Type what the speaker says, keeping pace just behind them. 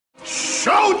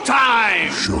showtime!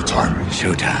 Showtime.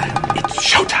 Showtime. It's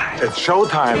showtime. It's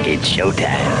showtime. It's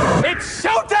showtime. It's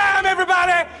showtime,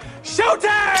 everybody!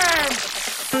 Showtime!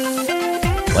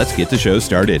 Let's get the show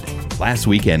started. Last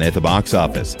weekend at the box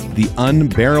office, the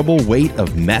unbearable weight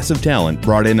of massive talent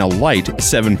brought in a light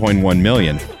 $7.1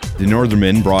 million. The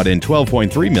Northman brought in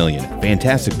 $12.3 million.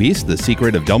 Fantastic Beasts: The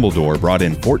Secret of Dumbledore brought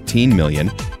in $14 million.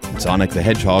 And Sonic the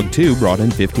Hedgehog 2 brought in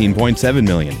 $15.7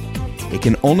 million. It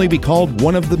can only be called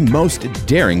one of the most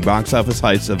daring box office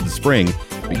heists of the spring,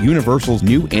 but Universal's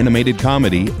new animated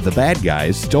comedy, The Bad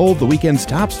Guys, stole the weekend's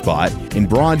top spot in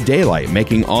broad daylight,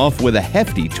 making off with a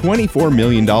hefty $24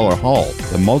 million haul.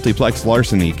 The multiplex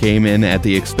larceny came in at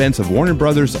the expense of Warner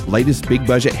Brothers' latest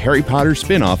big-budget Harry Potter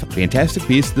spin-off, Fantastic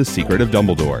Beasts: The Secret of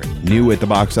Dumbledore. New at the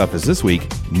box office this week,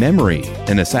 Memory.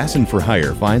 An assassin for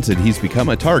hire finds that he's become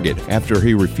a target after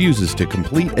he refuses to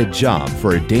complete a job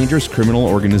for a dangerous criminal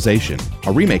organization.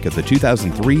 A remake of the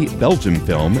 2003 Belgian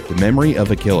film, The Memory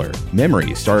of a Killer.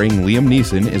 Memory, starring Liam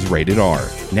Neeson, is rated R.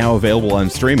 Now available on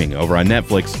streaming over on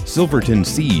Netflix, Silverton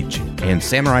Siege and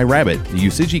Samurai Rabbit: The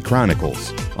Usagi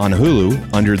Chronicles. On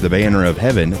Hulu, Under the Banner of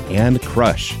Heaven and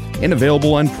Crush. And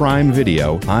available on Prime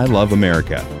Video, I Love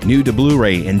America. New to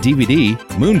Blu-ray and DVD,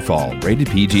 Moonfall, rated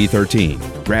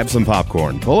PG-13. Grab some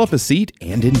popcorn, pull up a seat,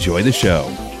 and enjoy the show.